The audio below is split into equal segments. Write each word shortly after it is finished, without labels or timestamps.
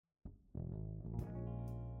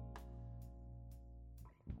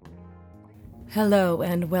Hello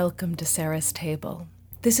and welcome to Sarah's Table.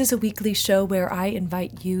 This is a weekly show where I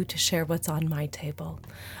invite you to share what's on my table.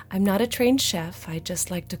 I'm not a trained chef, I just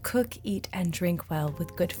like to cook, eat, and drink well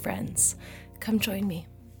with good friends. Come join me.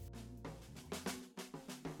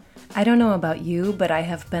 I don't know about you, but I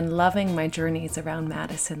have been loving my journeys around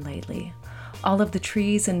Madison lately. All of the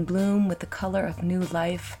trees in bloom with the color of new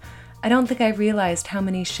life. I don't think I realized how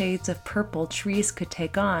many shades of purple trees could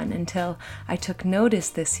take on until I took notice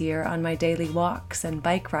this year on my daily walks and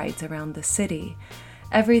bike rides around the city.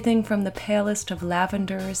 Everything from the palest of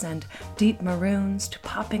lavenders and deep maroons to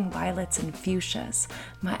popping violets and fuchsias.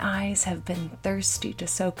 My eyes have been thirsty to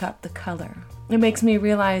soak up the color. It makes me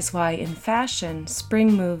realize why, in fashion,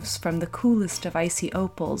 spring moves from the coolest of icy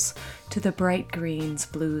opals to the bright greens,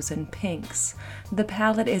 blues, and pinks. The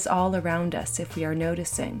palette is all around us if we are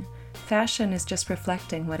noticing. Fashion is just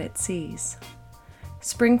reflecting what it sees.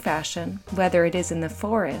 Spring fashion, whether it is in the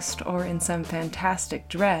forest or in some fantastic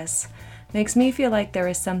dress, makes me feel like there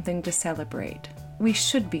is something to celebrate. We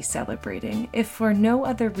should be celebrating, if for no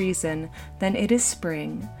other reason than it is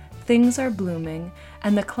spring, things are blooming,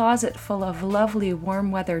 and the closet full of lovely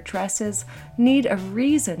warm weather dresses need a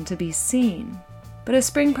reason to be seen. But a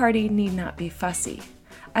spring party need not be fussy.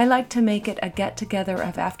 I like to make it a get-together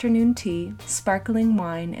of afternoon tea, sparkling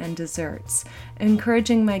wine, and desserts,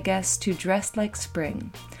 encouraging my guests to dress like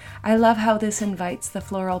spring. I love how this invites the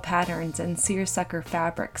floral patterns and seersucker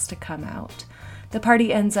fabrics to come out. The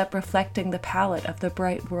party ends up reflecting the palette of the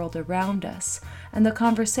bright world around us, and the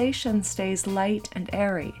conversation stays light and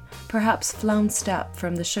airy, perhaps flounced up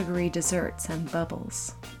from the sugary desserts and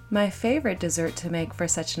bubbles. My favorite dessert to make for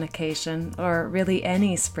such an occasion, or really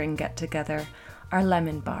any spring get-together, are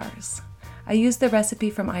lemon bars. I use the recipe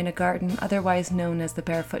from Ina Garten, otherwise known as the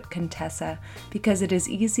Barefoot Contessa, because it is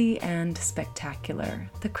easy and spectacular.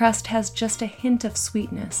 The crust has just a hint of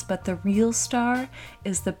sweetness, but the real star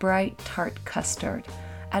is the bright, tart custard.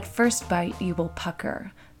 At first bite, you will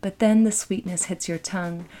pucker, but then the sweetness hits your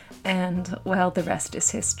tongue, and, well, the rest is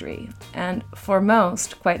history. And for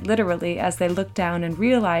most, quite literally, as they look down and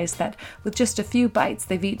realize that with just a few bites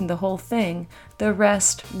they've eaten the whole thing, the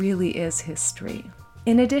rest really is history.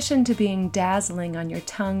 In addition to being dazzling on your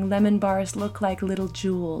tongue, lemon bars look like little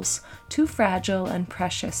jewels, too fragile and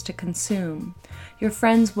precious to consume. Your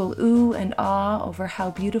friends will ooh and ah over how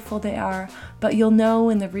beautiful they are, but you'll know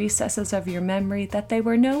in the recesses of your memory that they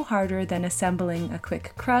were no harder than assembling a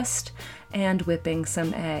quick crust and whipping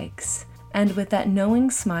some eggs. And with that knowing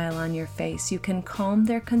smile on your face, you can calm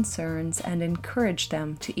their concerns and encourage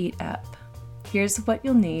them to eat up. Here's what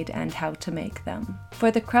you'll need and how to make them. For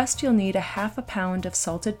the crust, you'll need a half a pound of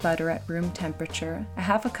salted butter at room temperature, a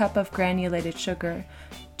half a cup of granulated sugar,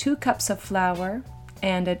 2 cups of flour,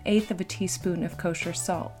 and 1/8 of a teaspoon of kosher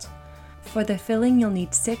salt. For the filling, you'll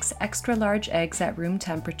need 6 extra large eggs at room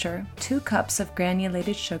temperature, 2 cups of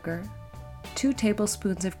granulated sugar, 2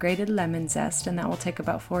 tablespoons of grated lemon zest, and that will take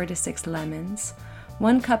about 4 to 6 lemons,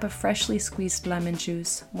 1 cup of freshly squeezed lemon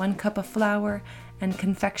juice, 1 cup of flour, and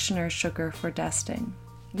confectioner's sugar for dusting.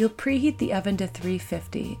 You'll preheat the oven to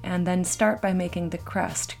 350 and then start by making the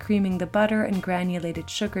crust, creaming the butter and granulated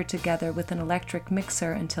sugar together with an electric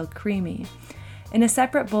mixer until creamy. In a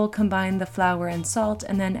separate bowl, combine the flour and salt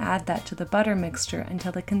and then add that to the butter mixture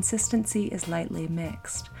until the consistency is lightly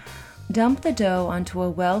mixed. Dump the dough onto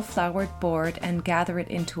a well-floured board and gather it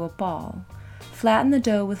into a ball. Flatten the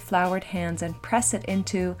dough with floured hands and press it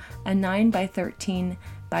into a 9 by 13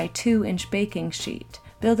 by 2-inch baking sheet,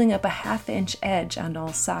 building up a 1/2-inch edge on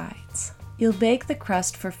all sides. You'll bake the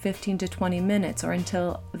crust for 15 to 20 minutes or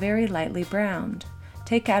until very lightly browned.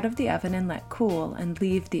 Take out of the oven and let cool, and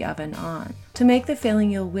leave the oven on. To make the filling,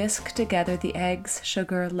 you'll whisk together the eggs,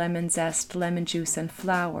 sugar, lemon zest, lemon juice, and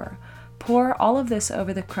flour. Pour all of this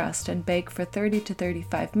over the crust and bake for 30 to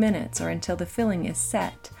 35 minutes or until the filling is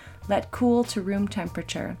set. Let cool to room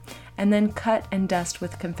temperature, and then cut and dust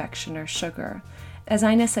with confectioner's sugar. As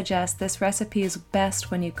Ina suggests, this recipe is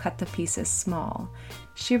best when you cut the pieces small.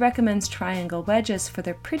 She recommends triangle wedges for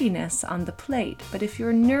their prettiness on the plate, but if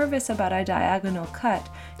you're nervous about a diagonal cut,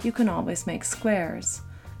 you can always make squares.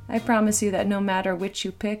 I promise you that no matter which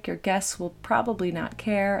you pick, your guests will probably not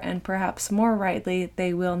care, and perhaps more rightly,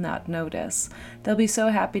 they will not notice. They'll be so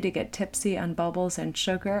happy to get tipsy on bubbles and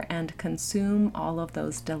sugar and consume all of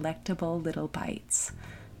those delectable little bites.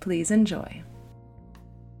 Please enjoy.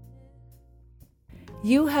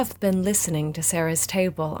 You have been listening to Sarah's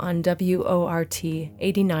Table on WORT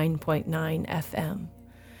 89.9 FM.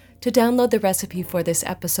 To download the recipe for this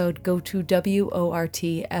episode, go to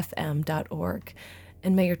WORTFM.org,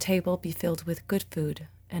 and may your table be filled with good food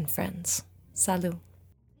and friends. Salut.